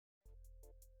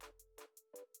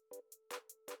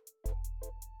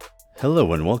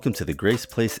Hello and welcome to the Grace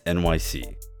Place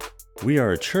NYC. We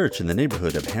are a church in the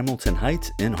neighborhood of Hamilton Heights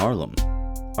in Harlem.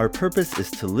 Our purpose is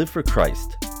to live for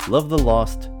Christ, love the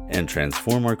lost, and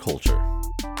transform our culture.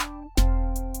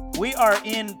 We are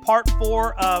in part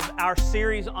 4 of our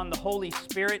series on the Holy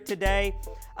Spirit today.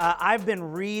 I've been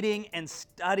reading and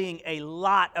studying a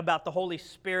lot about the Holy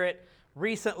Spirit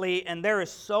recently, and there is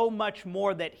so much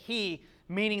more that He,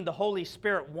 meaning the Holy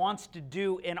Spirit, wants to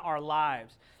do in our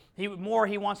lives. He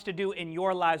wants to do in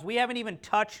your lives. We haven't even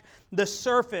touched the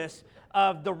surface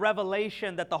of the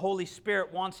revelation that the Holy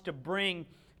Spirit wants to bring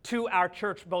to our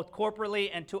church, both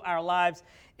corporately and to our lives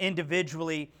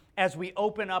individually, as we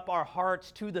open up our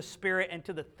hearts to the Spirit and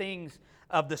to the things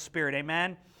of the Spirit.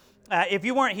 Amen? If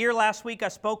you weren't here last week, I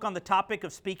spoke on the topic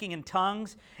of speaking in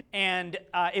tongues. And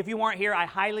if you weren't here, I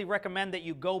highly recommend that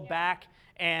you go back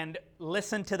and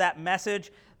listen to that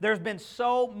message. There's been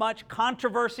so much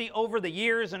controversy over the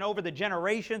years and over the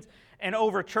generations and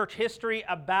over church history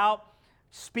about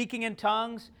speaking in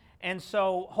tongues. And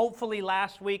so hopefully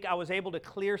last week I was able to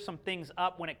clear some things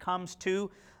up when it comes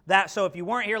to that. So if you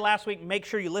weren't here last week, make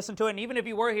sure you listen to it. And even if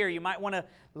you were here, you might want to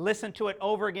listen to it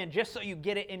over again just so you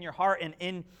get it in your heart and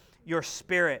in your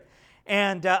spirit.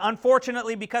 And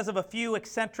unfortunately, because of a few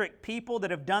eccentric people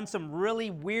that have done some really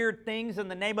weird things in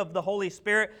the name of the Holy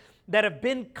Spirit that have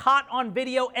been caught on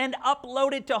video and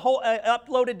uploaded to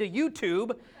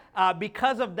YouTube,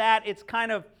 because of that, it's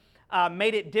kind of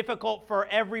made it difficult for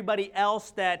everybody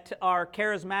else that are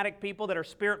charismatic people, that are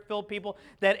Spirit-filled people,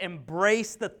 that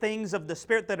embrace the things of the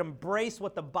Spirit, that embrace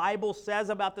what the Bible says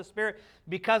about the Spirit.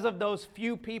 Because of those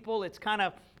few people, it's kind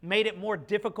of made it more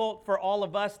difficult for all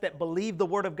of us that believe the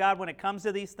Word of God when it comes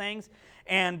to these things.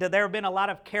 And there have been a lot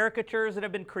of caricatures that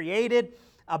have been created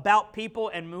about people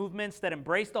and movements that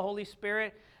embrace the Holy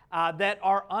Spirit that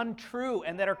are untrue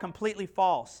and that are completely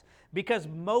false. Because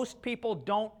most people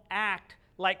don't act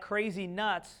like crazy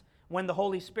nuts when the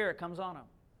Holy Spirit comes on them.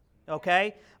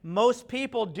 Okay? Most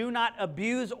people do not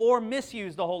abuse or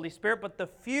misuse the Holy Spirit, but the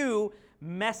few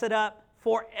mess it up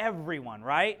for everyone,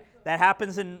 right? That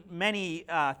happens in many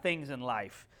things in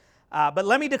life. But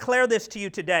let me declare this to you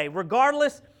today.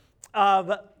 Regardless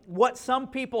of what some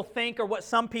people think or what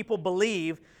some people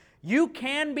believe, you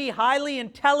can be highly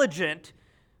intelligent,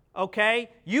 okay?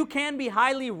 You can be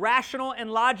highly rational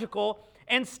and logical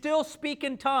and still speak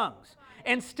in tongues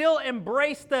and still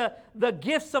embrace the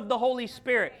gifts of the Holy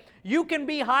Spirit. You can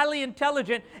be highly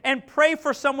intelligent and pray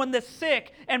for someone that's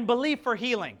sick and believe for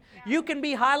healing. You can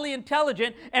be highly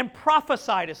intelligent and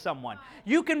prophesy to someone.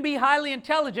 You can be highly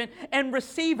intelligent and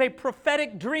receive a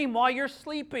prophetic dream while you're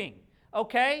sleeping,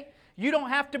 okay? You don't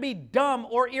have to be dumb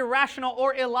or irrational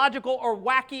or illogical or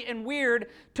wacky and weird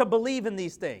to believe in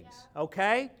these things,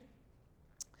 okay?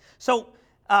 So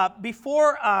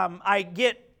before I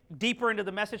get deeper into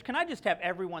the message, can I just have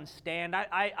everyone stand?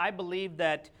 I believe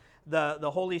that the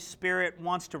Holy Spirit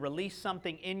wants to release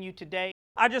something in you today.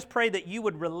 I just pray that you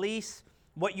would release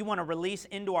what you want to release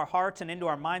into our hearts and into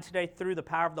our minds today through the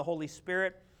power of the Holy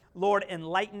Spirit. Lord,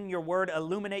 enlighten your word,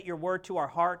 illuminate your word to our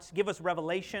hearts, give us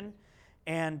revelation.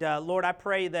 And Lord, I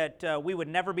pray that we would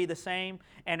never be the same.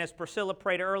 And as Priscilla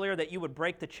prayed earlier, that you would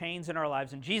break the chains in our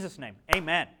lives. In Jesus' name,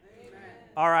 amen.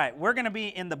 All right, we're going to be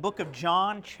in the book of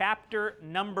John, chapter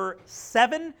number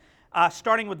 7,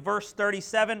 starting with verse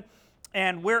 37.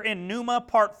 And we're in Pneuma,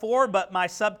 part 4, but my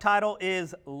subtitle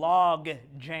is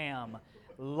Logjam.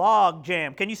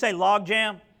 Logjam. Can you say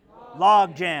Logjam?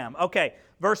 Logjam. Okay,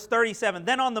 verse 37.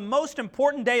 Then on the most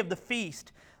important day of the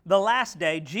feast, the last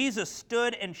day, Jesus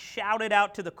stood and shouted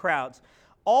out to the crowds,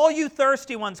 "All you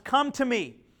thirsty ones, come to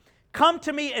me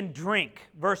and drink."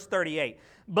 Verse 38.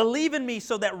 "Believe in me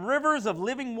so that rivers of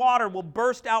living water will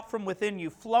burst out from within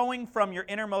you, flowing from your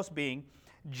innermost being,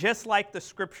 just like the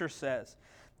scripture says."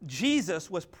 Jesus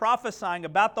was prophesying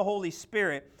about the Holy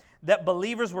Spirit that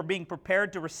believers were being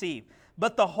prepared to receive.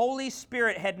 But the Holy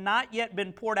Spirit had not yet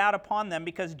been poured out upon them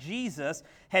because Jesus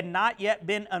had not yet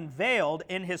been unveiled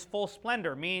in his full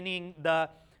splendor, meaning the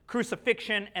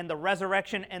crucifixion and the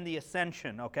resurrection and the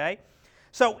ascension, okay?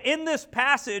 So in this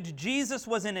passage, Jesus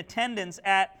was in attendance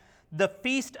at the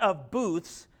Feast of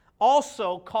Booths,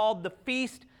 also called the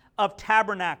Feast of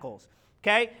Tabernacles,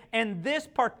 okay? And this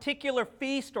particular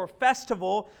feast or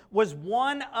festival was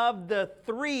one of the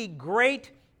 3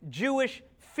 great Jewish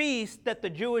feast that the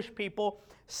Jewish people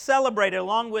celebrated,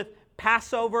 along with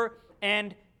Passover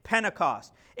and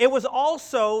Pentecost. It was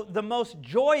also the most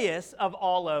joyous of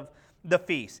all of the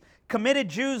feasts. Committed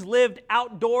Jews lived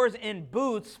outdoors in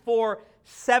booths for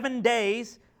 7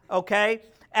 days, okay,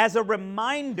 as a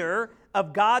reminder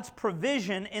of God's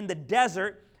provision in the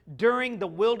desert during the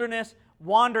wilderness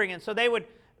wandering. And so they would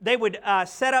they would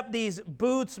set up these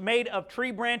booths made of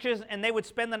tree branches, and they would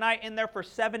spend the night in there for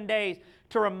 7 days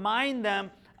to remind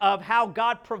them of how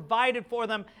God provided for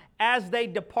them as they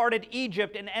departed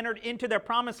Egypt and entered into their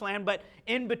promised land. But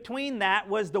in between that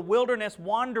was the wilderness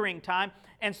wandering time.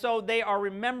 And so they are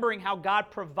remembering how God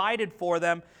provided for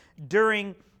them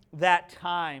during that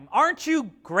time. Aren't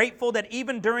you grateful that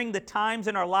even during the times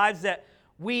in our lives that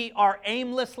we are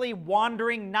aimlessly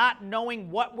wandering, not knowing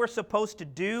what we're supposed to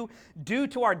do due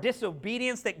to our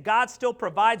disobedience, that God still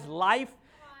provides life,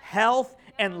 health,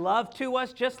 and love to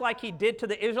us, just like He did to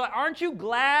the Israelites? Aren't you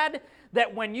glad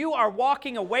that when you are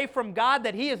walking away from God,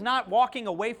 that He is not walking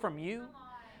away from you?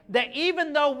 That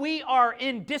even though we are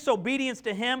in disobedience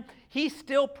to Him, He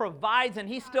still provides and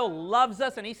He still loves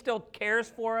us and He still cares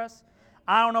for us?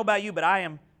 I don't know about you, but I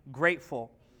am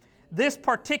grateful. This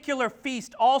particular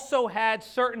feast also had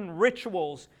certain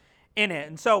rituals in it.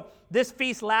 And so this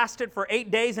feast lasted for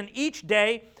 8 days, and each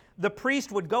day the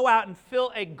priest would go out and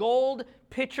fill a gold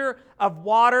pitcher of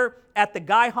water at the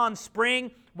Gihon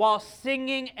spring while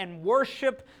singing and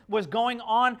worship was going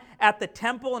on at the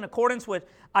temple in accordance with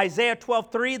Isaiah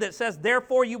 12:3 that says,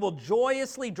 "Therefore you will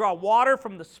joyously draw water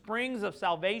from the springs of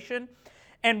salvation."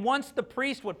 And once the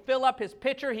priest would fill up his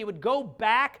pitcher, he would go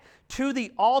back to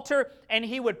the altar and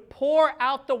he would pour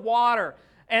out the water.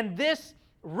 And this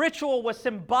ritual was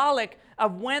symbolic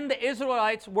of when the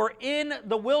Israelites were in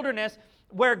the wilderness,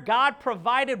 where God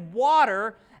provided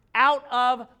water out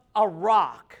of a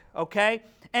rock, okay?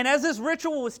 And as this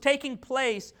ritual was taking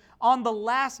place on the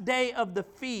last day of the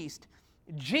feast,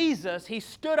 Jesus, He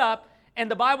stood up, and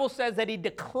the Bible says that He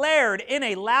declared in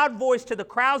a loud voice to the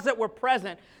crowds that were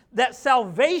present that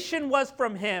salvation was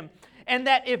from Him, and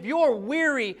that if you're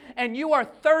weary and you are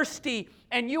thirsty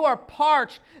and you are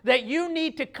parched, that you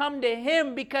need to come to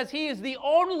Him because He is the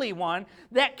only one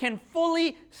that can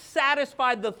fully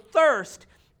satisfy the thirst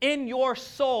in your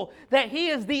soul, that He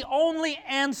is the only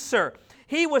answer.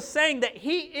 He was saying that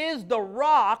He is the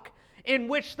rock in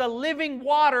which the living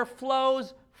water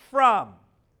flows from.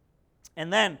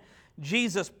 And then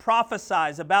Jesus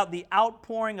prophesies about the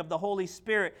outpouring of the Holy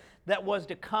Spirit that was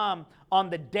to come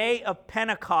on the day of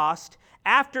Pentecost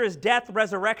after His death,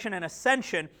 resurrection, and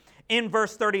ascension in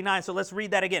verse 39. So let's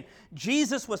read that again.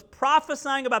 Jesus was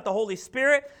prophesying about the Holy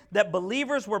Spirit that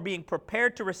believers were being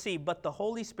prepared to receive, but the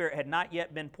Holy Spirit had not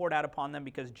yet been poured out upon them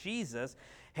because Jesus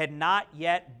had not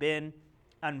yet been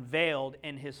unveiled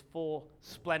in His full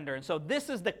splendor. And so this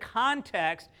is the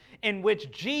context in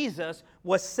which Jesus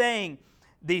was saying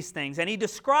these things. And He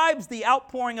describes the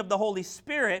outpouring of the Holy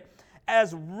Spirit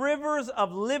as rivers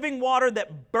of living water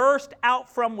that burst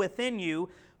out from within you,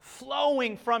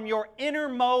 flowing from your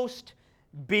innermost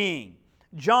being.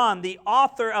 John, the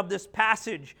author of this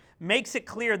passage, makes it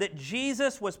clear that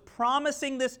Jesus was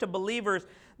promising this to believers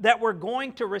that were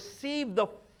going to receive the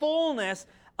fullness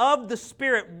of the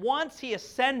Spirit once He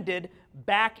ascended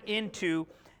back into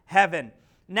heaven.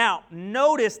 Now,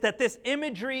 notice that this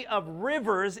imagery of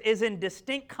rivers is in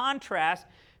distinct contrast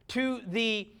to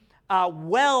the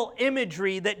well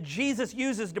imagery that Jesus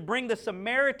uses to bring the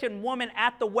Samaritan woman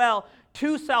at the well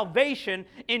to salvation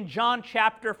in John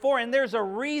chapter 4. And there's a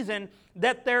reason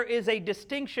that there is a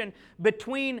distinction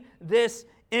between this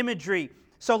imagery.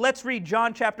 So let's read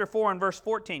John chapter 4 and verse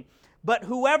 14. But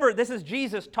whoever, this is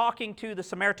Jesus talking to the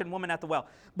Samaritan woman at the well,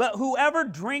 but whoever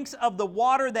drinks of the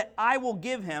water that I will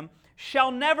give him shall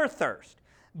never thirst.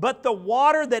 But the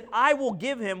water that I will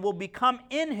give him will become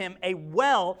in him a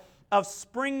well of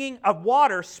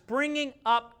water springing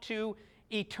up to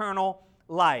eternal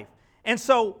life. And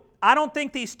so I don't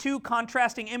think these two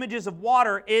contrasting images of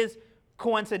water is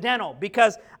coincidental,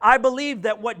 because I believe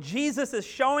that what Jesus is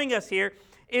showing us here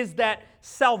is that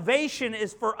salvation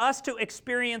is for us to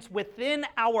experience within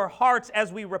our hearts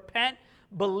as we repent,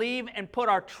 believe, and put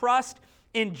our trust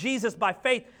in Jesus by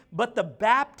faith. But the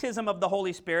baptism of the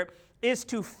Holy Spirit is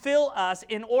to fill us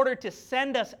in order to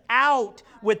send us out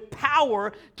with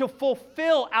power to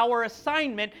fulfill our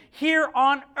assignment here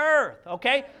on earth,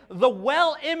 okay? The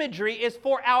well imagery is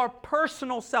for our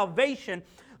personal salvation.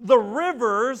 The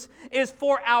rivers is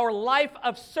for our life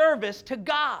of service to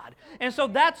God. And so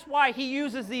that's why He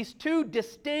uses these two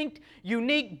distinct,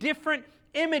 unique, different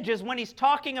images when He's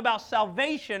talking about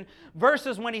salvation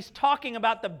versus when He's talking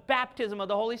about the baptism of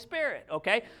the Holy Spirit,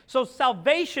 okay? So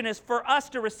salvation is for us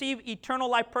to receive eternal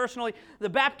life personally. The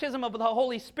baptism of the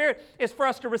Holy Spirit is for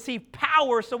us to receive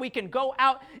power so we can go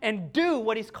out and do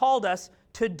what He's called us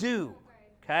to do,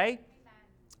 okay?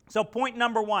 So point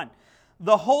number one,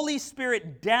 the Holy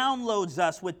Spirit downloads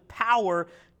us with power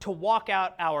to walk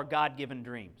out our God-given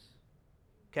dreams.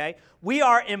 Okay? We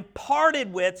are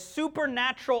imparted with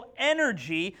supernatural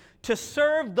energy to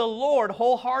serve the Lord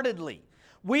wholeheartedly.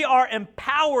 We are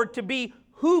empowered to be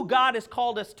who God has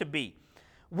called us to be.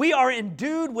 We are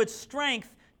endued with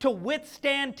strength to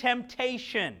withstand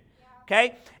temptation.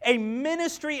 Okay? A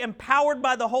ministry empowered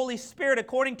by the Holy Spirit,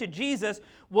 according to Jesus,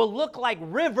 will look like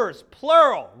rivers,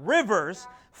 plural, rivers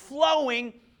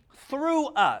flowing through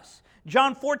us.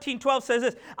 John 14:12 says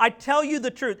this, I tell you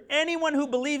the truth, anyone who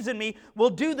believes in me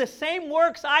will do the same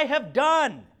works I have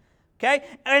done. Okay?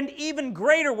 And even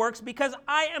greater works, because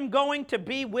I am going to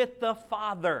be with the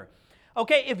Father.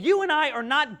 Okay, if you and I are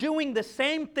not doing the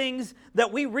same things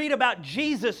that we read about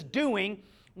Jesus doing,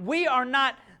 we are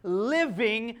not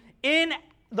living in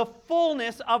the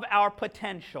fullness of our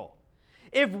potential.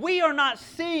 If we are not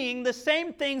seeing the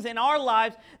same things in our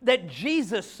lives that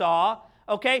Jesus saw,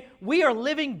 okay, we are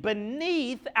living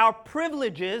beneath our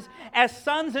privileges as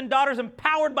sons and daughters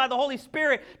empowered by the Holy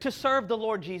Spirit to serve the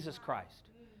Lord Jesus Christ.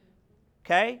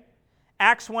 Okay?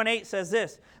 Acts 1:8 says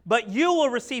this, but you will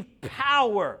receive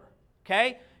power,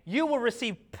 okay? You will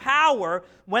receive power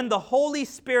when the Holy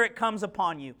Spirit comes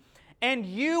upon you. And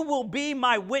you will be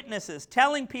my witnesses,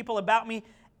 telling people about me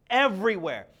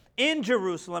everywhere, in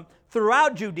Jerusalem,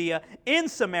 throughout Judea, in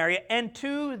Samaria, and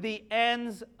to the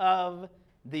ends of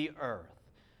the earth.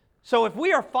 So if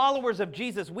we are followers of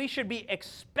Jesus, we should be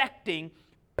expecting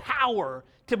power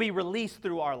to be released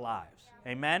through our lives.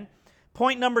 Amen?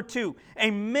 Point number 2,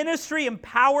 a ministry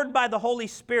empowered by the Holy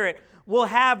Spirit will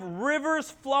have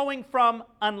rivers flowing from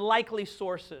unlikely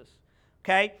sources.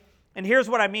 Okay? And here's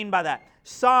what I mean by that.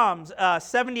 Psalms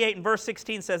 78 and verse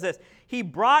 16 says this, he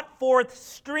brought forth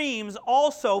streams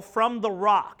also from the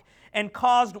rock and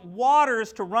caused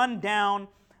waters to run down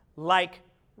like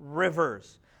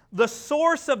rivers. The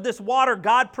source of this water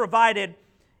God provided,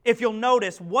 if you'll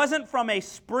notice, wasn't from a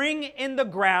spring in the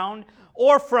ground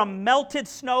or from melted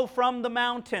snow from the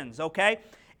mountains, okay?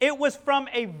 It was from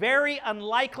a very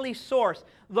unlikely source.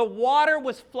 The water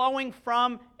was flowing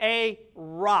from a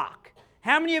rock.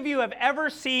 How many of you have ever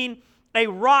seen a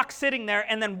rock sitting there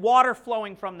and then water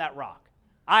flowing from that rock?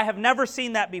 I have never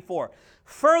seen that before.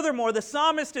 Furthermore, the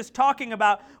psalmist is talking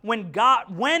about when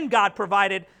God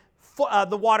provided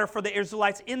the water for the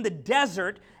Israelites in the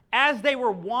desert as they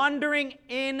were wandering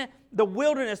in the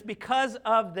wilderness because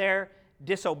of their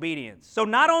disobedience. So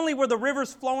not only were the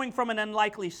rivers flowing from an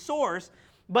unlikely source,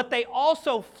 but they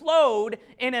also flowed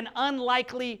in an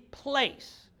unlikely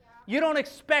place. You don't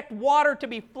expect water to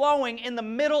be flowing in the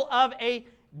middle of a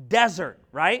desert,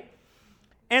 right?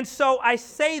 And so I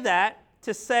say that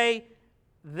to say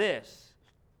this.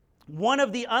 One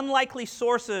of the unlikely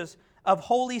sources of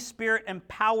Holy Spirit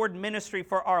empowered ministry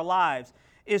for our lives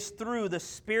is through the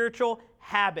spiritual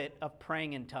habit of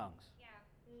praying in tongues.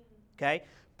 Okay?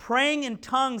 Praying in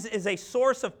tongues is a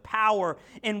source of power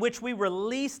in which we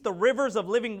release the rivers of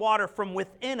living water from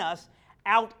within us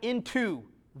out into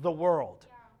the world.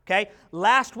 Okay?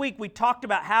 Last week we talked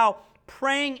about how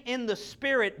praying in the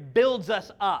Spirit builds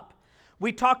us up.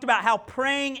 We talked about how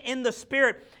praying in the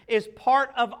Spirit is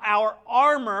part of our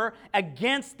armor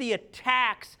against the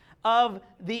attacks of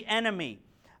the enemy.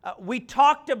 We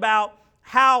talked about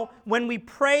how when we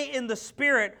pray in the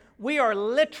Spirit, we are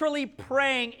literally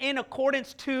praying in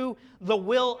accordance to the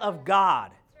will of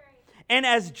God. And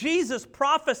as Jesus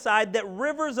prophesied that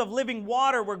rivers of living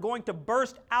water were going to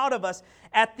burst out of us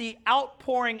at the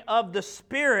outpouring of the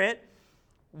Spirit,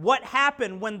 what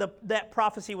happened when that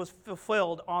prophecy was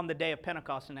fulfilled on the day of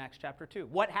Pentecost in Acts chapter 2?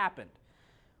 What happened?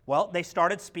 Well, they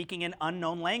started speaking in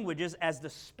unknown languages as the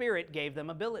Spirit gave them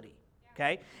ability.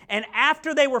 Okay? And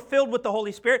after they were filled with the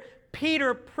Holy Spirit,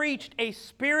 Peter preached a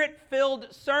Spirit-filled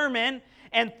sermon,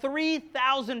 and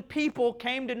 3,000 people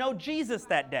came to know Jesus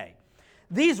that day.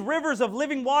 These rivers of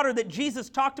living water that Jesus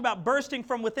talked about bursting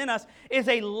from within us is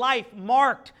a life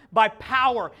marked by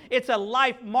power. It's a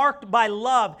life marked by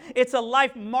love. It's a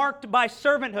life marked by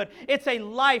servanthood. It's a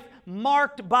life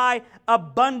marked by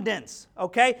abundance.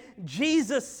 Okay?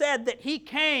 Jesus said that He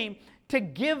came to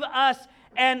give us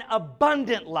an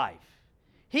abundant life.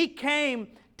 He came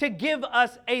to give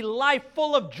us a life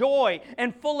full of joy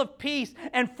and full of peace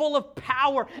and full of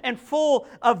power and full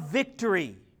of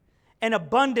victory. An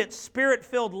abundant,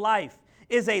 Spirit-filled life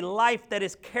is a life that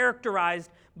is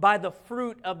characterized by the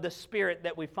fruit of the Spirit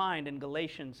that we find in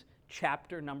Galatians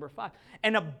chapter number 5.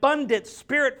 An abundant,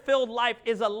 Spirit-filled life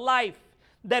is a life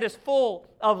that is full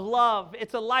of love.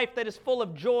 It's a life that is full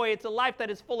of joy. It's a life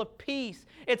that is full of peace.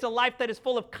 It's a life that is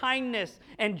full of kindness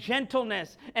and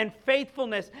gentleness and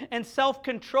faithfulness and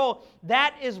self-control.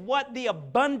 That is what the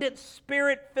abundant,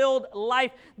 Spirit-filled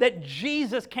life that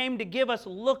Jesus came to give us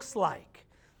looks like.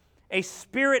 A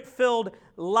Spirit-filled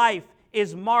life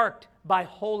is marked by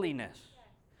holiness.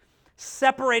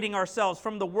 Separating ourselves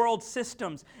from the world's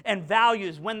systems and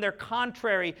values when they're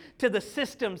contrary to the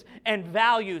systems and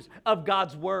values of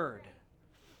God's Word.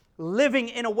 Living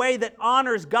in a way that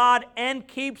honors God and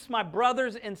keeps my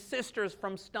brothers and sisters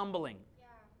from stumbling.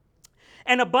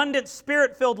 An abundant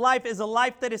Spirit-filled life is a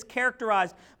life that is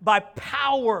characterized by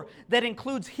power that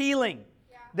includes healing,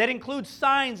 that includes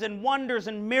signs and wonders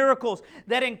and miracles,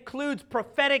 that includes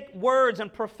prophetic words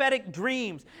and prophetic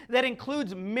dreams, that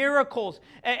includes miracles.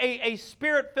 A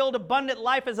Spirit-filled abundant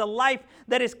life is a life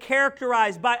that is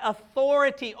characterized by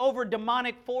authority over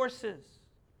demonic forces.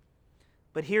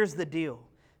 But here's the deal.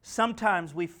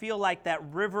 Sometimes we feel like that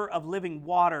river of living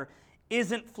water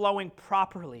isn't flowing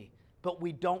properly, but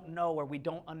we don't know or we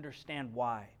don't understand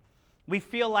why. We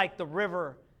feel like the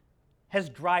river has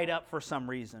dried up for some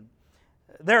reason.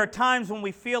 There are times when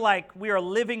we feel like we are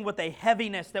living with a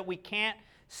heaviness that we can't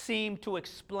seem to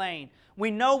explain.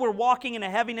 We know we're walking in a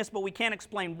heaviness, but we can't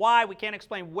explain why, we can't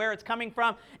explain where it's coming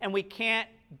from, and we can't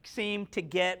seem to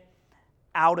get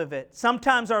out of it.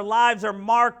 Sometimes our lives are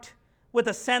marked with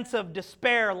a sense of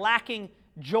despair, lacking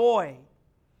joy.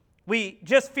 We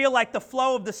just feel like the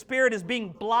flow of the Spirit is being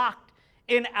blocked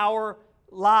in our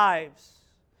lives.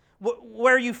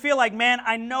 Where you feel like, man,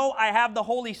 I know I have the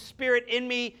Holy Spirit in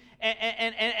me,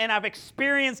 and I've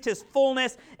experienced His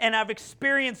fullness, and I've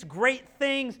experienced great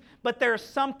things, but there's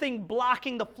something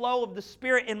blocking the flow of the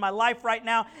Spirit in my life right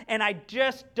now, and I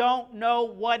just don't know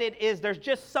what it is. There's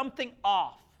just something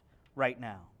off right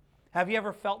now. Have you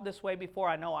ever felt this way before?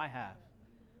 I know I have.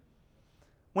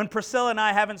 When Priscilla and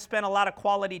I haven't spent a lot of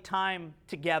quality time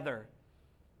together,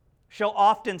 she'll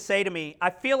often say to me,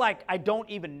 I feel like I don't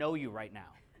even know you right now.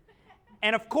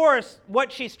 And of course,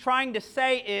 what she's trying to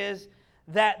say is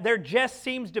that there just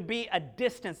seems to be a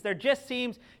distance. There just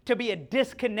seems to be a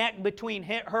disconnect between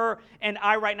her and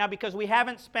I right now because we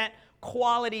haven't spent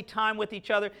quality time with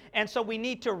each other. And so we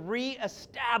need to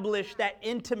reestablish that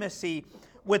intimacy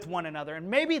with one another. And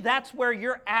maybe that's where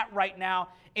you're at right now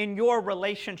in your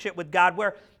relationship with God,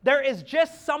 where there is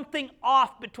just something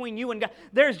off between you and God.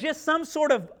 There's just some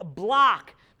sort of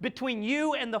block between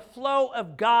you and the flow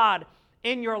of God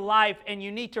in your life, and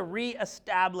you need to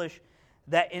reestablish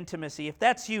that intimacy. If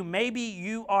that's you, maybe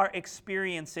you are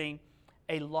experiencing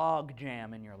a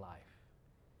logjam in your life.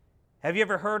 Have you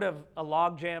ever heard of a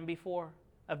logjam before,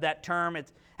 of that term?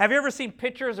 Have you ever seen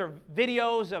pictures or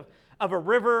videos of a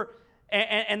river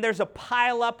and there's a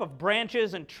pileup of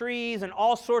branches and trees and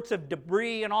all sorts of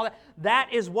debris and all that? That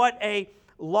is what a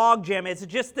logjam is.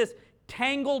 It's just this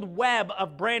tangled web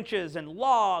of branches and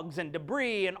logs and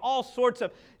debris and all sorts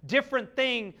of different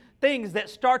things that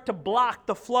start to block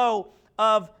the flow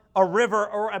of a river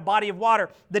or a body of water.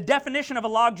 The definition of a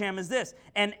logjam is this: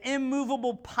 an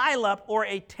immovable pileup or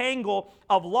a tangle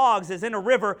of logs is in a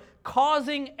river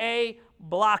causing a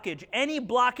blockage, any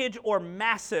blockage or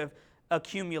massive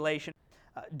accumulation.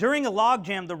 During a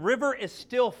logjam, the river is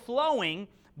still flowing,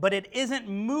 but it isn't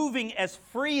moving as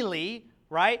freely,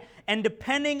 right? And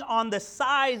depending on the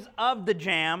size of the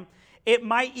jam, it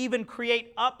might even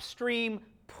create upstream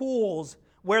pools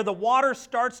where the water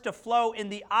starts to flow in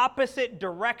the opposite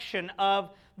direction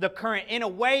of the current, in a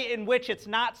way in which it's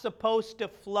not supposed to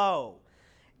flow.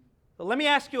 But let me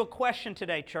ask you a question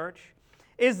today, church.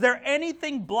 Is there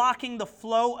anything blocking the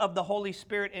flow of the Holy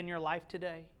Spirit in your life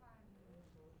today?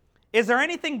 Is there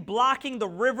anything blocking the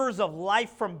rivers of life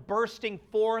from bursting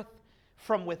forth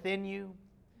from within you?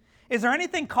 Is there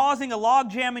anything causing a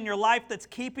logjam in your life that's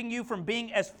keeping you from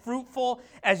being as fruitful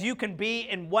as you can be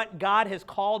in what God has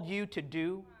called you to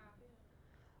do?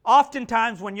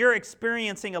 Oftentimes when you're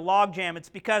experiencing a logjam, it's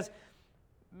because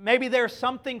maybe there's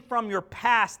something from your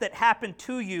past that happened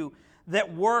to you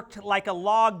that worked like a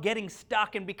log getting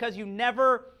stuck, and because you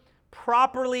never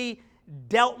properly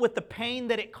dealt with the pain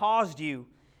that it caused you,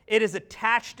 it has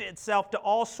attached itself to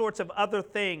all sorts of other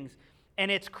things,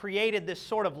 and it's created this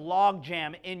sort of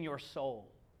logjam in your soul.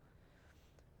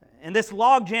 And this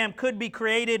logjam could be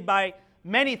created by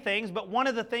many things, but one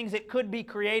of the things it could be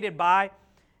created by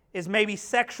is maybe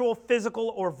sexual, physical,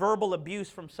 or verbal abuse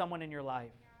from someone in your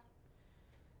life.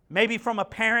 Maybe from a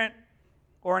parent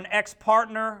or an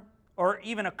ex-partner or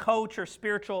even a coach or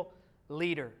spiritual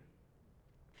leader.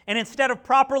 And instead of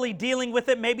properly dealing with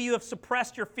it, maybe you have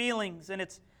suppressed your feelings and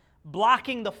it's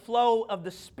blocking the flow of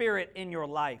the Spirit in your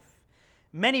life.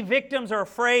 Many victims are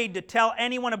afraid to tell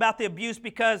anyone about the abuse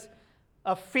because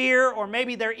of fear, or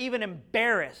maybe they're even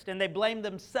embarrassed and they blame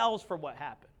themselves for what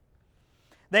happened.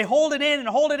 They hold it in and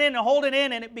hold it in and hold it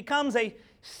in, and it becomes a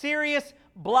serious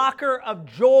blocker of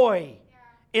joy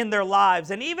in their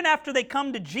lives. And even after they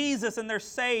come to Jesus and they're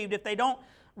saved, if they don't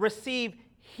receive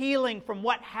healing from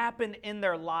what happened in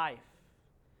their life.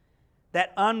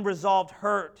 That unresolved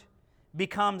hurt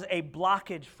becomes a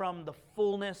blockage from the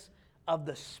fullness of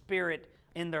the Spirit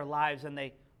in their lives, and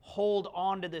they hold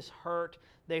on to this hurt,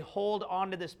 they hold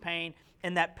on to this pain,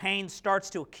 and that pain starts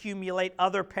to accumulate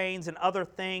other pains and other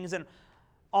things, and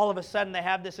all of a sudden they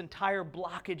have this entire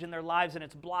blockage in their lives, and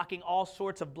it's blocking all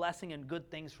sorts of blessing and good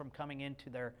things from coming into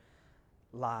their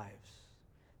lives.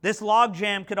 This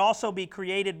logjam could also be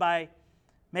created by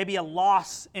maybe a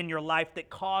loss in your life that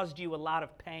caused you a lot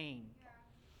of pain.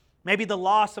 Maybe the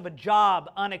loss of a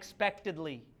job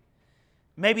unexpectedly.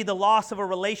 Maybe the loss of a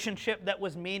relationship that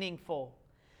was meaningful.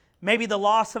 Maybe the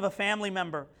loss of a family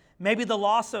member. Maybe the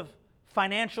loss of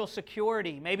financial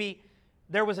security. Maybe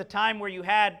there was a time where you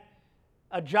had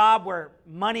a job where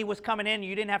money was coming in,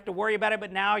 you didn't have to worry about it,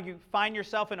 but now you find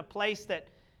yourself in a place that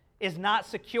is not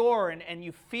secure, and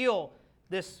you feel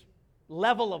this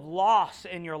level of loss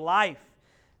in your life.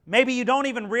 Maybe you don't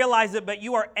even realize it, but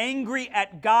you are angry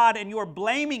at God and you are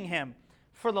blaming Him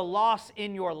for the loss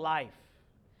in your life.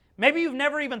 Maybe you've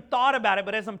never even thought about it,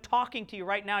 but as I'm talking to you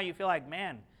right now, you feel like,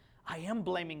 man, I am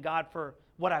blaming God for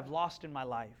what I've lost in my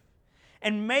life.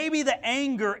 And maybe the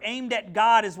anger aimed at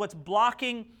God is what's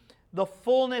blocking the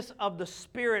fullness of the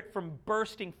Spirit from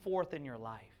bursting forth in your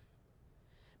life.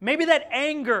 Maybe that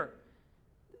anger,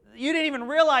 you didn't even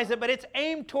realize it, but it's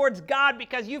aimed towards God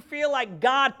because you feel like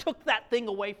God took that thing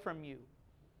away from you.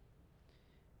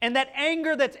 And that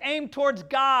anger that's aimed towards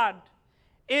God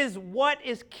is what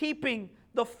is keeping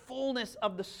the fullness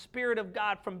of the Spirit of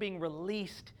God from being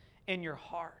released in your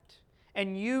heart.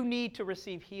 And you need to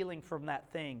receive healing from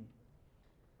that thing.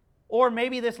 Or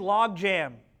maybe this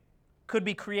logjam could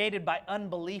be created by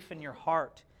unbelief in your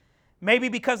heart. Maybe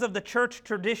because of the church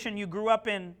tradition you grew up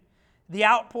in, the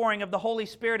outpouring of the Holy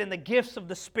Spirit and the gifts of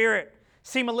the Spirit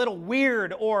seem a little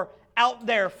weird or out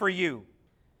there for you.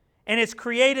 And it's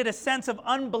created a sense of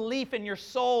unbelief in your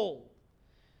soul.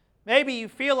 Maybe you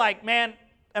feel like, man,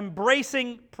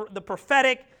 embracing the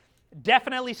prophetic,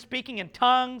 definitely speaking in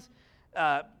tongues,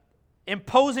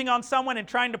 imposing on someone and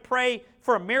trying to pray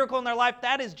for a miracle in their life,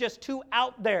 that is just too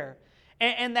out there.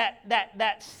 And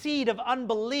that seed of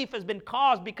unbelief has been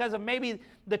caused because of maybe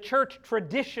the church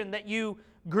tradition that you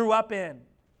grew up in.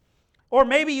 Or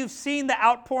maybe you've seen the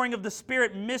outpouring of the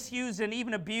Spirit misused and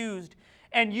even abused,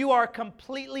 and you are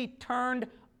completely turned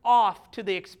off to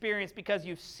the experience because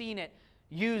you've seen it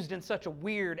used in such a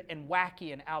weird and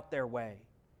wacky and out there way.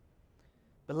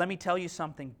 But let me tell you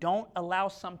something. Don't allow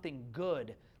something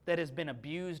good that has been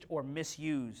abused or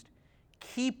misused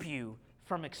keep you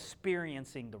from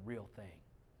experiencing the real thing.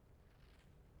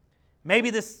 Maybe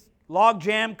this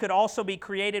logjam could also be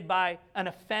created by an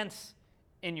offense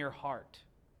in your heart.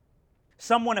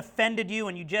 Someone offended you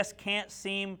and you just can't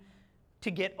seem to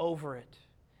get over it.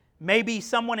 Maybe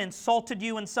someone insulted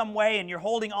you in some way and you're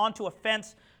holding on to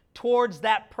offense towards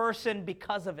that person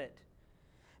because of it.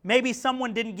 Maybe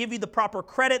someone didn't give you the proper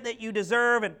credit that you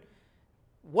deserve and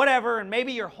whatever, and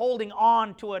maybe you're holding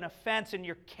on to an offense and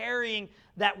you're carrying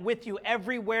that with you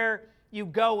everywhere you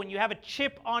go, and you have a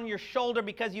chip on your shoulder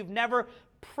because you've never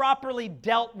properly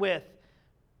dealt with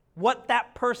what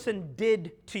that person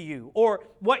did to you or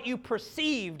what you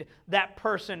perceived that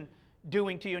person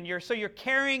doing to you. And you're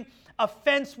carrying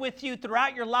offense with you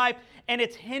throughout your life, and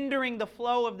it's hindering the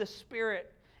flow of the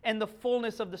Spirit and the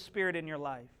fullness of the Spirit in your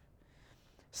life.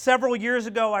 Several years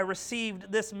ago, I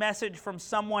received this message from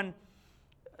someone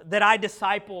that I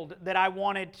discipled that I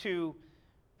wanted to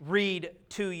read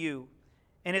to you.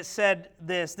 And it said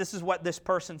this is what this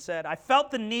person said. I felt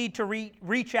the need to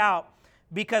reach out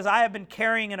because I have been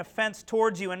carrying an offense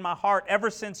towards you in my heart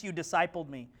ever since you discipled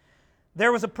me.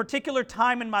 There was a particular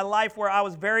time in my life where I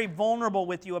was very vulnerable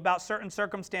with you about certain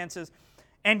circumstances,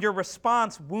 and your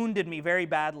response wounded me very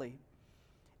badly.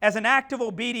 As an act of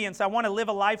obedience, I want to live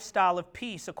a lifestyle of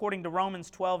peace according to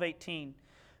Romans 12:18.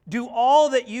 Do all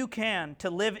that you can to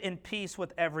live in peace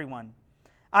with everyone.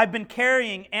 I've been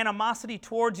carrying animosity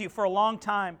towards you for a long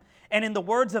time, and in the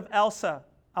words of Elsa,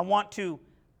 I want to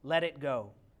let it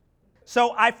go.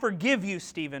 So I forgive you,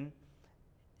 Stephen.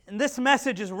 And this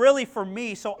message is really for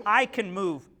me so I can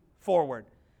move forward.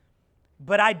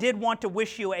 But I did want to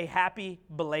wish you a happy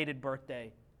belated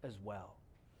birthday as well.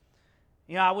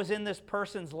 You know, I was in this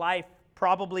person's life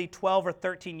probably 12 or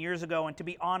 13 years ago, and to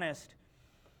be honest,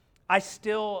 I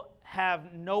still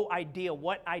have no idea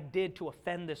what I did to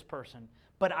offend this person,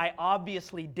 but I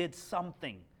obviously did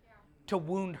something to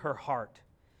wound her heart.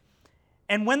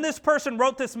 And when this person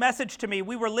wrote this message to me,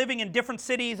 we were living in different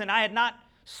cities, and I had not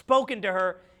spoken to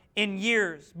her in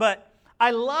years. But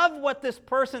I love what this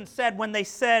person said when they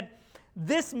said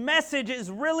this message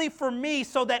is really for me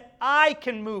so that I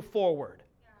can move forward.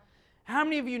 How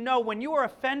many of you know when you are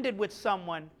offended with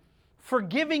someone,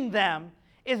 forgiving them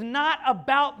is not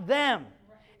about them?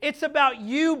 It's about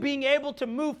you being able to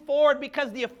move forward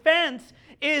because the offense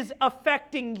is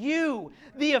affecting you.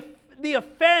 The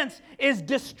offense is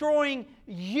destroying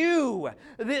you.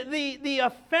 The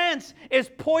offense is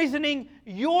poisoning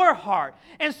your heart.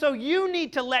 And so you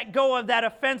need to let go of that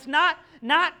offense, not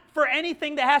for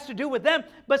anything that has to do with them,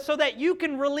 but so that you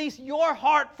can release your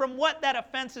heart from what that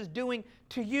offense is doing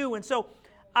to you. And so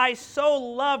I so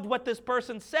loved what this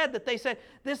person said, that they said,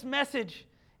 this message,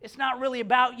 it's not really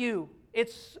about you.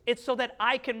 It's so that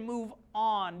I can move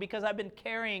on because I've been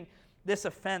carrying this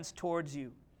offense towards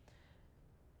you.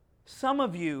 Some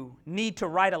of you need to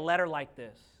write a letter like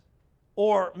this,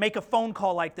 or make a phone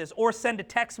call like this, or send a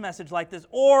text message like this,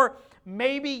 or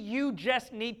maybe you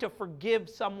just need to forgive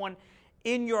someone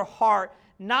in your heart,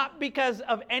 not because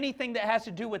of anything that has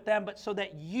to do with them, but so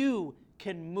that you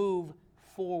can move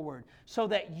forward, so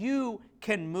that you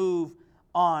can move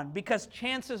on. Because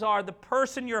chances are the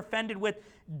person you're offended with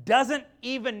doesn't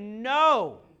even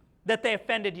know that they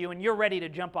offended you and you're ready to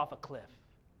jump off a cliff.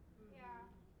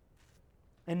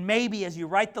 And maybe as you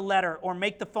write the letter or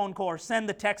make the phone call or send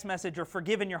the text message or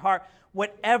forgive in your heart,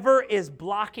 whatever is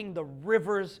blocking the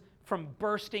rivers from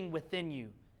bursting within you,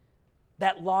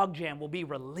 that logjam will be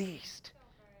released.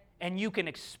 And you can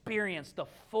experience the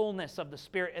fullness of the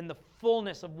Spirit and the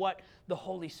fullness of what the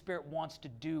Holy Spirit wants to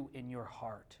do in your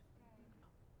heart.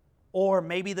 Or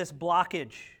maybe this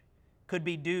blockage could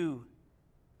be due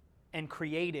and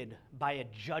created by a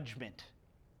judgment.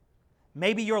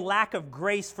 Maybe your lack of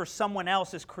grace for someone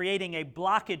else is creating a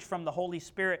blockage from the Holy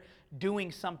Spirit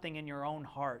doing something in your own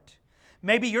heart.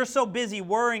 Maybe you're so busy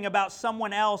worrying about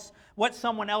someone else, what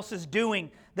someone else is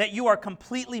doing, that you are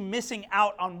completely missing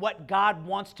out on what God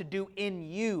wants to do in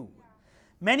you.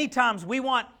 Many times we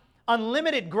want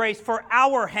unlimited grace for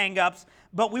our hang-ups,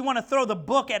 but we want to throw the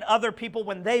book at other people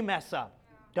when they mess up,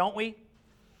 don't we?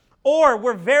 Or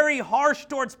we're very harsh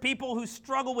towards people who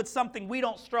struggle with something we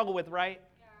don't struggle with, right?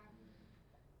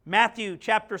 Matthew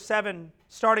chapter 7,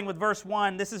 starting with verse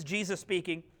 1, this is Jesus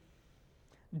speaking.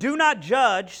 Do not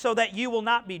judge so that you will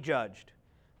not be judged.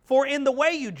 For in the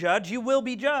way you judge, you will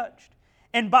be judged.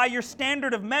 And by your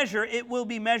standard of measure, it will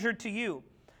be measured to you.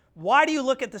 Why do you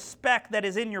look at the speck that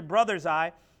is in your brother's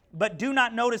eye, but do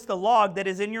not notice the log that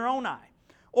is in your own eye?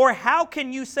 Or how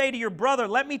can you say to your brother,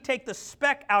 let me take the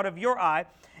speck out of your eye,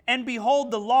 and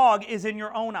behold, the log is in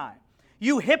your own eye?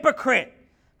 You hypocrite!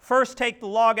 First take the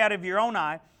log out of your own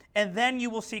eye, and then you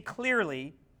will see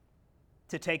clearly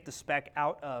to take the speck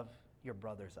out of your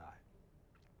brother's eye.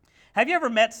 Have you ever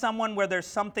met someone where there's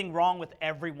something wrong with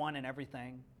everyone and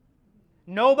everything?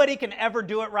 Nobody can ever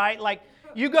do it right. Like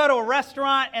you go to a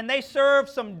restaurant and they serve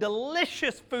some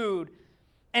delicious food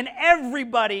and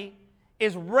everybody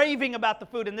is raving about the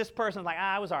food and this person's like,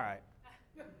 it was all right.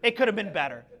 It could have been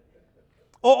better.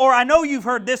 Or I know you've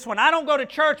heard this one. I don't go to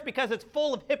church because it's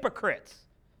full of hypocrites.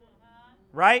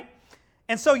 Right?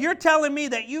 And so you're telling me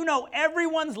that you know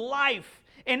everyone's life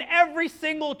in every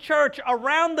single church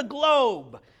around the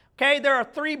globe. Okay, there are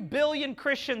 3 billion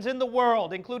Christians in the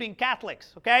world, including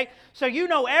Catholics. Okay, so you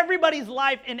know everybody's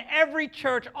life in every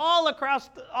church all across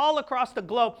the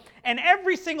globe, and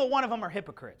every single one of them are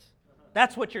hypocrites.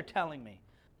 That's what you're telling me.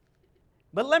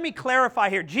 But let me clarify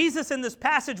here. Jesus in this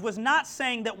passage was not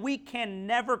saying that we can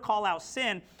never call out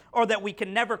sin or that we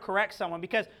can never correct someone,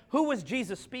 because who was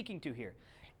Jesus speaking to here?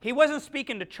 He wasn't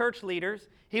speaking to church leaders.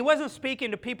 He wasn't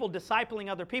speaking to people discipling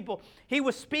other people. He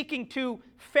was speaking to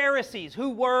Pharisees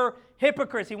who were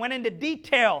hypocrites. He went into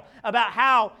detail about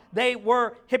how they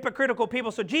were hypocritical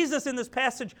people. So Jesus in this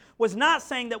passage was not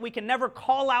saying that we can never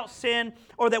call out sin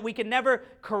or that we can never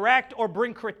correct or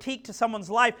bring critique to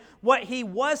someone's life. What he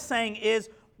was saying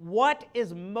is, what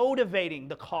is motivating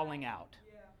the calling out?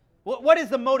 What is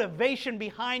the motivation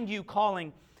behind you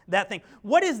calling that thing?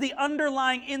 What is the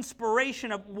underlying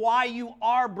inspiration of why you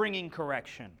are bringing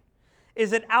correction?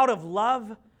 Is it out of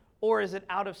love or is it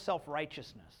out of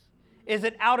self-righteousness? Is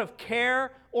it out of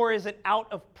care or is it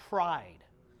out of pride?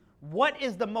 What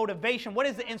is the motivation? What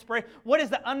is the inspiration? What is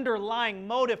the underlying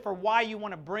motive for why you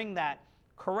want to bring that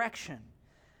correction?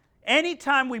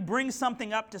 Anytime we bring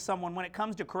something up to someone when it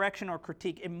comes to correction or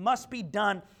critique, it must be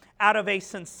done out of a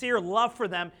sincere love for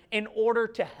them in order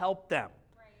to help them.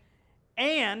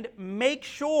 And make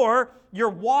sure you're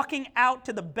walking out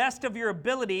to the best of your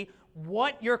ability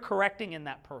what you're correcting in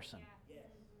that person.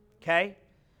 Okay?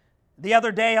 The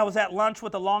other day I was at lunch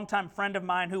with a longtime friend of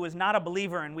mine who was not a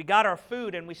believer, and we got our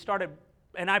food and we started,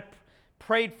 and I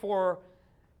prayed for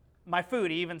my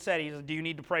food. He even said, he said, do you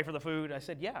need to pray for the food? I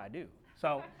said, yeah, I do.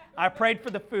 So I prayed for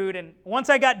the food, and once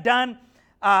I got done,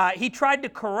 he tried to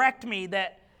correct me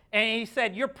and he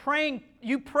said, you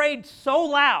prayed so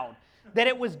loud that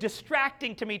it was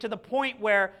distracting to me to the point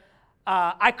where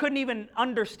I couldn't even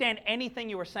understand anything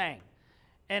you were saying.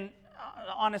 And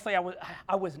honestly,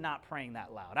 I was not praying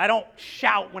that loud. I don't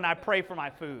shout when I pray for my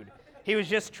food. He was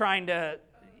just trying to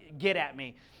get at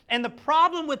me. And the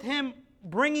problem with him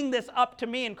bringing this up to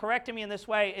me and correcting me in this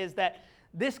way is that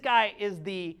this guy is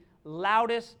the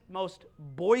loudest, most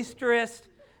boisterous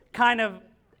kind of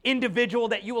individual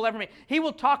that you will ever meet. He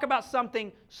will talk about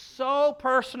something so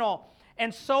personal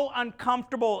and so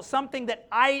uncomfortable, something that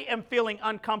I am feeling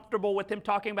uncomfortable with him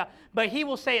talking about, but he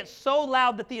will say it so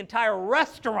loud that the entire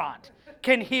restaurant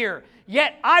can hear.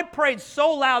 Yet I prayed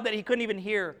so loud that he couldn't even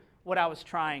hear what I was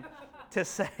trying to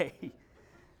say.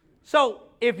 So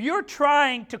if you're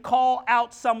trying to call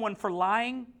out someone for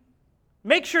lying,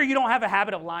 make sure you don't have a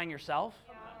habit of lying yourself,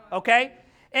 okay?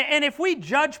 And if we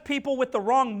judge people with the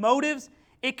wrong motives,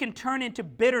 it can turn into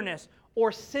bitterness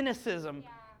or cynicism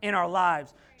in our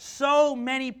lives. So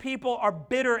many people are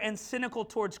bitter and cynical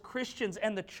towards Christians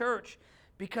and the church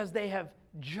because they have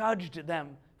judged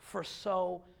them for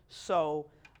so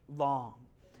long.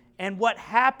 And what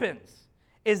happens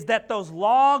is that those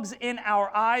logs in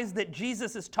our eyes that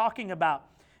Jesus is talking about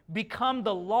become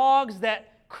the logs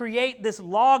that create this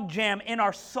logjam in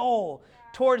our soul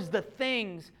towards the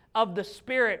things of the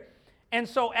Spirit. And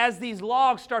so as these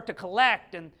logs start to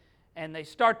collect and they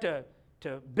start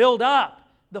to build up,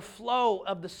 the flow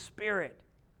of the Spirit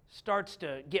starts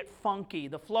to get funky.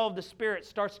 The flow of the Spirit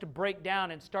starts to break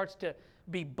down and starts to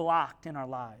be blocked in our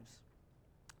lives.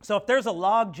 So if there's a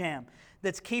logjam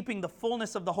that's keeping the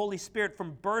fullness of the Holy Spirit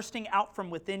from bursting out from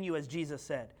within you, as Jesus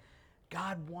said,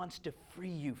 God wants to free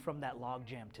you from that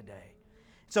logjam today.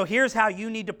 So here's how you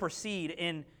need to proceed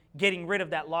in getting rid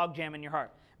of that logjam in your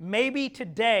heart. Maybe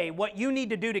today what you need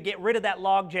to do to get rid of that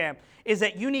logjam is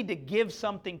that you need to give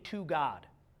something to God.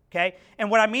 Okay? And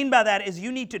what I mean by that is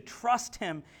you need to trust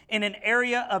Him in an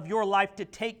area of your life to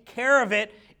take care of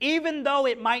it, even though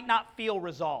it might not feel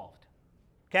resolved.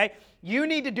 Okay? You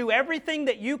need to do everything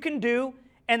that you can do,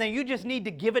 and then you just need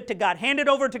to give it to God. Hand it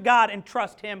over to God and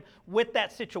trust Him with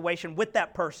that situation, with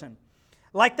that person.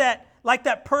 Like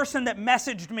that person that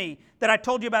messaged me that I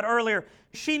told you about earlier.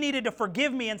 She needed to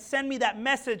forgive me and send me that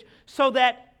message so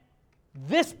that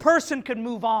this person could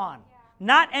move on.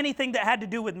 Not anything that had to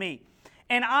do with me.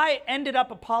 And I ended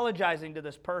up apologizing to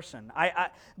this person.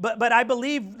 But I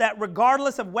believe that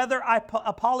regardless of whether I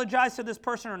apologize to this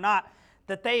person or not,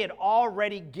 that they had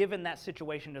already given that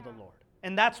situation to the Lord.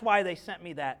 And that's why they sent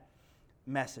me that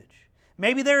message.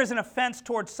 Maybe there is an offense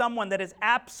towards someone that is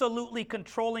absolutely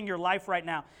controlling your life right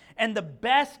now. And the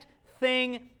best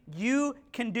thing you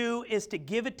can do is to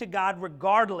give it to God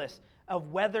regardless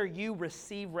of whether you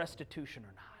receive restitution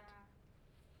or not.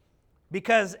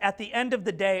 Because at the end of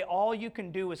the day, all you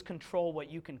can do is control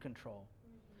what you can control.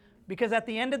 Because at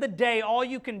the end of the day, all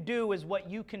you can do is what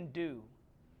you can do.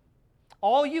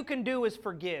 All you can do is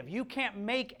forgive. You can't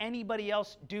make anybody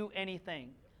else do anything.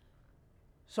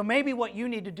 So maybe what you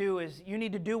need to do is you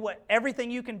need to do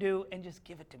everything you can do and just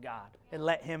give it to God and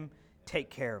let Him take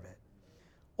care of it.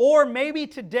 Or maybe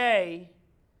today,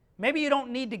 maybe you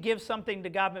don't need to give something to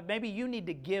God, but maybe you need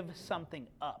to give something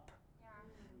up.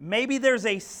 Maybe there's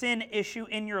a sin issue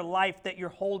in your life that you're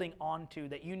holding on to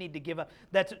that you need to give up.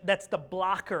 That's the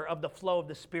blocker of the flow of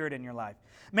the Spirit in your life.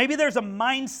 Maybe there's a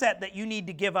mindset that you need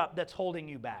to give up that's holding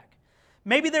you back.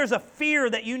 Maybe there's a fear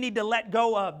that you need to let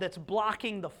go of that's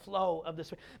blocking the flow of the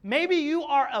Spirit. Maybe you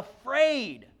are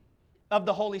afraid of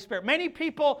the Holy Spirit. Many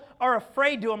people are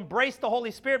afraid to embrace the Holy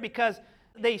Spirit because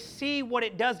they see what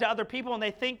it does to other people and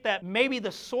they think that maybe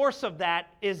the source of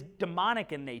that is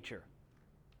demonic in nature.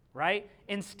 Right?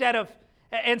 And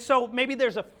so maybe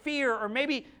there's a fear, or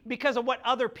maybe because of what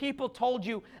other people told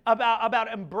you about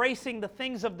embracing the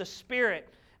things of the Spirit.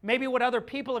 Maybe what other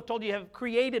people have told you have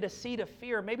created a seed of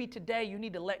fear. Maybe today you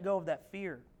need to let go of that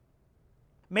fear.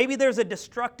 Maybe there's a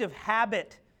destructive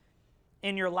habit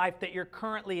in your life that you're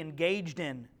currently engaged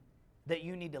in that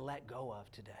you need to let go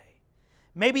of today.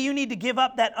 Maybe you need to give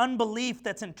up that unbelief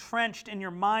that's entrenched in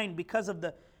your mind because of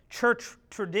the church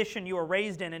tradition you were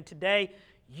raised in, and today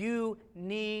you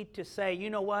need to say, you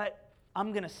know what?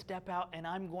 I'm going to step out and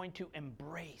I'm going to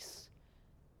embrace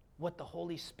what the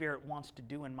Holy Spirit wants to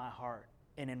do in my heart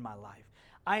and in my life.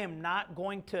 I am not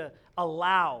going to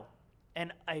allow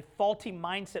a faulty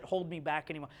mindset hold me back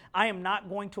anymore. I am not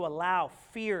going to allow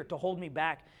fear to hold me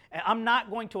back. I'm not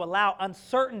going to allow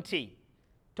uncertainty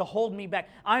to hold me back.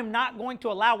 I'm not going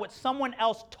to allow what someone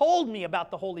else told me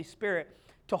about the Holy Spirit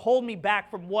to hold me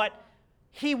back from what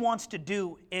He wants to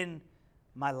do in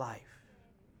my life.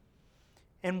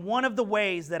 And one of the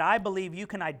ways that I believe you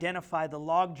can identify the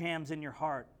log jams in your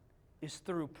heart is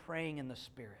through praying in the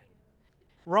Spirit.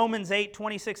 Romans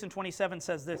 8:26 and 27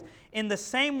 says this, "In the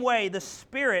same way, the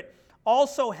Spirit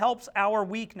also helps our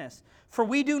weakness. For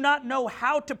we do not know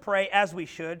how to pray as we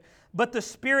should, but the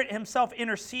Spirit Himself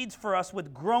intercedes for us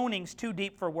with groanings too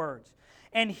deep for words.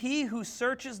 And He who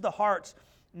searches the hearts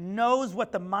knows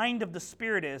what the mind of the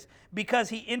Spirit is, because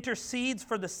He intercedes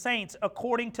for the saints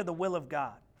according to the will of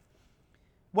God."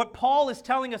 What Paul is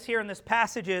telling us here in this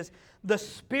passage is the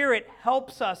Spirit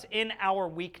helps us in our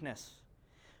weakness.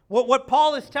 What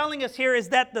Paul is telling us here is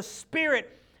that the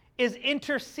Spirit is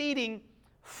interceding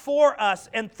for us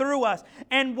and through us.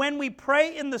 And when we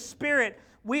pray in the Spirit,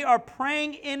 we are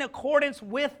praying in accordance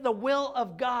with the will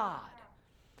of God.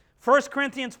 1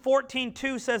 Corinthians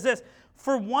 14:2 says this,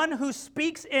 "For one who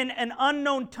speaks in an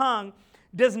unknown tongue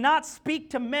does not speak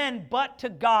to men but to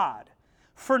God.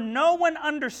 For no one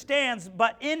understands,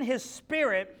 but in his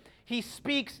spirit he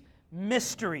speaks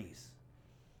mysteries."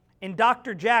 In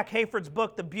Dr. Jack Hayford's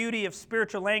book, The Beauty of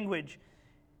Spiritual Language,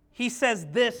 he says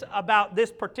this about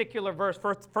this particular verse,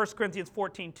 1 Corinthians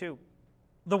 14:2.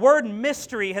 "The word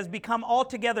mystery has become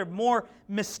altogether more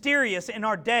mysterious in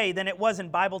our day than it was in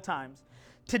Bible times.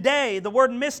 Today, the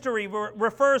word mystery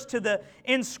refers to the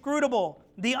inscrutable,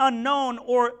 the unknown,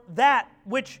 or that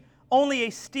which only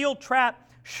a steel-trapped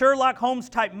Sherlock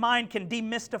Holmes-type mind can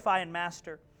demystify and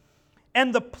master.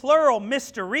 And the plural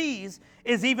mysteries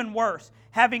is even worse,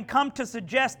 having come to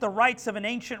suggest the rites of an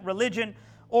ancient religion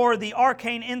or the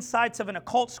arcane insights of an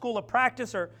occult school of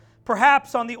practice, or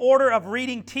perhaps on the order of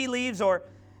reading tea leaves or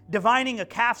divining a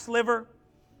calf's liver."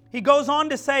 He goes on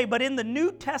to say, "But in the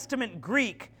New Testament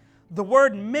Greek, the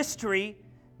word mystery,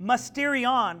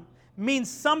 mysterion, means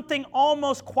something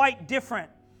almost quite different.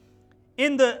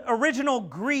 In the original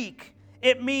Greek,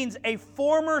 it means a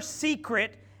former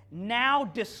secret now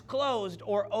disclosed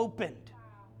or opened."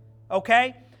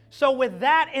 Okay? So with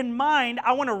that in mind,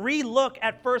 I want to re-look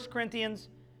at 1 Corinthians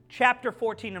chapter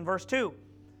 14 and verse 2.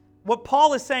 What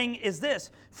Paul is saying is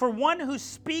this, "For one who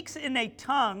speaks in a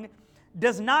tongue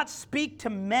does not speak to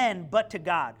men but to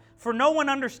God. For no one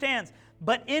understands,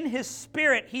 but in his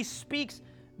spirit he speaks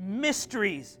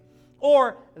mysteries,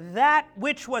 or that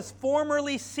which was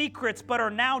formerly secrets but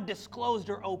are now disclosed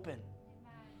or open."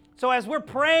 So as we're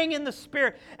praying in the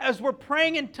Spirit, as we're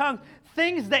praying in tongues,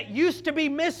 things that used to be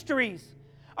mysteries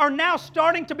are now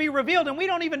starting to be revealed. And we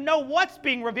don't even know what's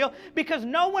being revealed because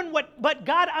no one but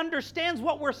God understands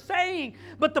what we're saying.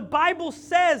 But the Bible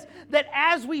says that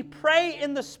as we pray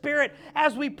in the Spirit,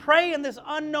 as we pray in this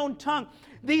unknown tongue,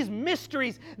 these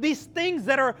mysteries, these things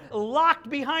that are locked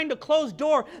behind a closed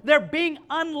door, they're being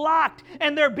unlocked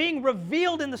and they're being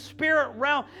revealed in the spirit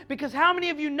realm. Because how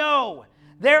many of you know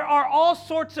there are all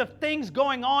sorts of things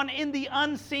going on in the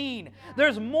unseen?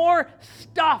 There's more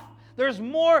stuff. There's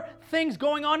more things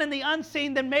going on in the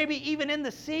unseen than maybe even in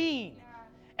the seen.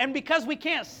 And because we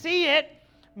can't see it,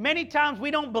 many times we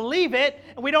don't believe it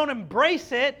and we don't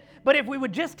embrace it. But if we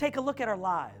would just take a look at our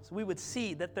lives, we would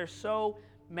see that there's so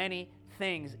many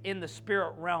things in the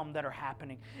spirit realm that are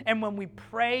happening. And when we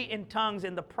pray in tongues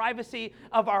in the privacy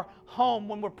of our home,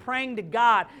 when we're praying to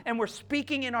God and we're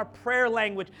speaking in our prayer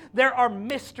language, there are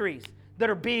mysteries that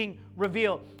are being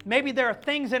revealed. Maybe there are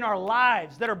things in our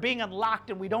lives that are being unlocked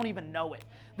and we don't even know it.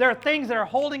 There are things that are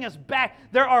holding us back.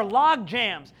 There are log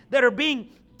jams that are being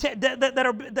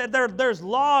there's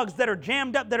logs that are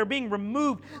jammed up that are being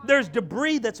removed. There's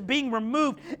debris that's being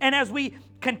removed. And as we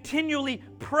continually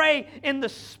pray in the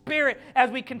Spirit, as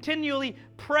we continually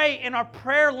pray in our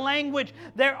prayer language,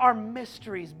 there are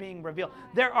mysteries being revealed.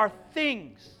 There are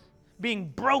things being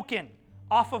broken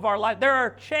off of our life. There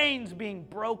are chains being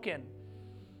broken.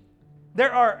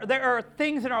 There are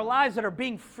things in our lives that are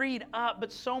being freed up.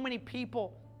 But so many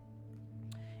people,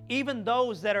 even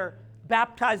those that are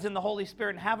baptized in the Holy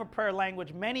Spirit and have a prayer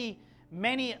language, many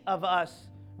of us,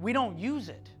 we don't use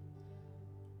it.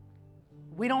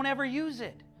 We don't ever use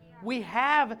it. We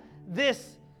have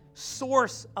this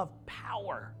source of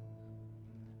power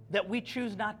that we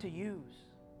choose not to use.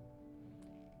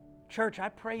 Church, I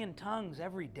pray in tongues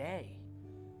every day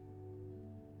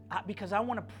because I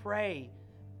want to pray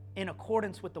in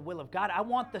accordance with the will of God. I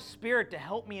want the Spirit to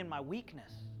help me in my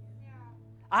weakness.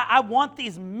 I want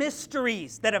these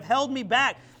mysteries that have held me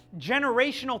back,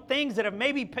 generational things that have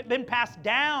maybe been passed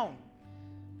down,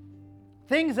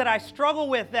 things that I struggle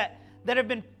with that have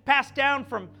been passed down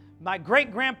from my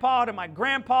great-grandpa to my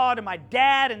grandpa to my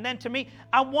dad and then to me.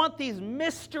 I want these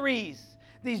mysteries,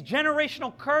 These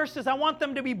generational curses, I want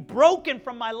them to be broken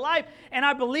from my life. And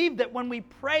I believe that when we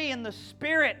pray in the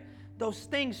Spirit, those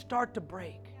things start to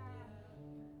break.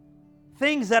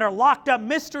 Things that are locked up,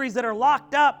 mysteries that are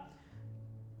locked up,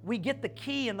 we get the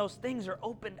key and those things are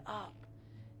opened up.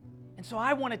 And so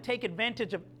I want to take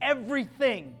advantage of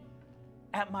everything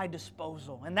at my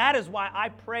disposal. And that is why I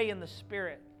pray in the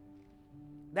Spirit.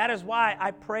 That is why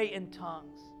I pray in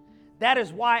tongues. That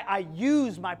is why I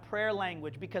use my prayer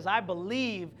language, because I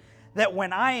believe that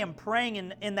when I am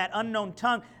praying in that unknown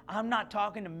tongue, I'm not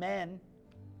talking to men,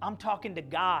 I'm talking to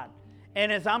God.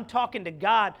 And as I'm talking to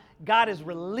God, God is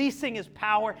releasing His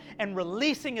power and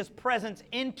releasing His presence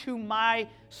into my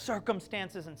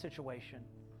circumstances and situation.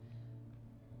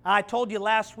 I told you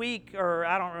last week, or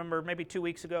I don't remember, maybe 2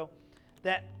 weeks ago,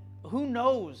 that who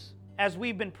knows, as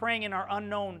we've been praying in our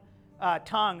unknown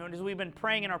tongue, or as we've been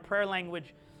praying in our prayer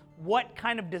language, what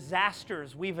kind of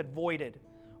disasters we've avoided,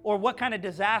 or what kind of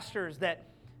disasters that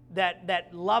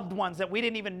loved ones that we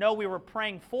didn't even know we were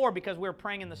praying for because we were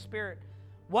praying in the Spirit,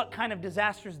 what kind of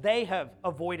disasters they have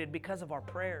avoided because of our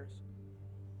prayers.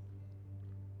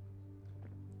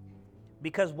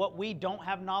 Because what we don't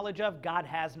have knowledge of, God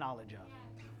has knowledge of.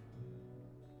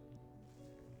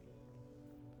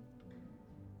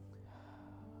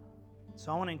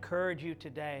 So I want to encourage you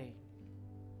today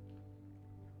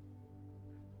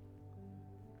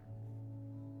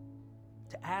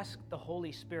to ask the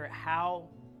Holy Spirit how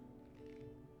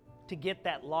to get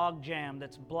that logjam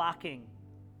that's blocking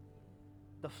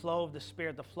the flow of the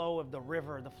Spirit, the flow of the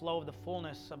river, the flow of the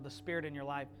fullness of the Spirit in your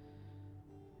life.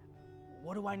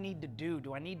 What do I need to do?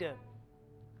 Do I need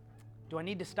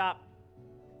to stop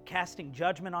casting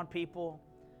judgment on people?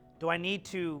 Do I need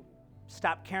to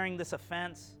stop carrying this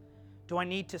offense? Do I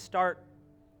need to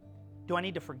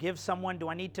forgive someone? Do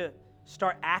I need to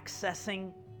start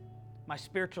accessing my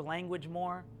spiritual language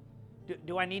more?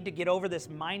 Do I need to get over this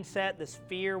mindset, this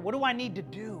fear? What do I need to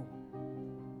do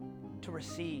to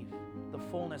receive the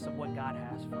fullness of what God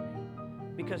has for me?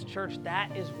 Because, church,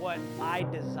 that is what I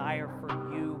desire for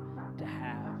you to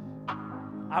have.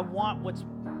 I want what's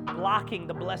blocking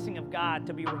the blessing of God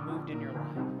to be removed in your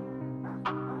life.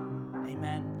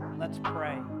 Amen. Let's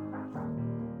pray.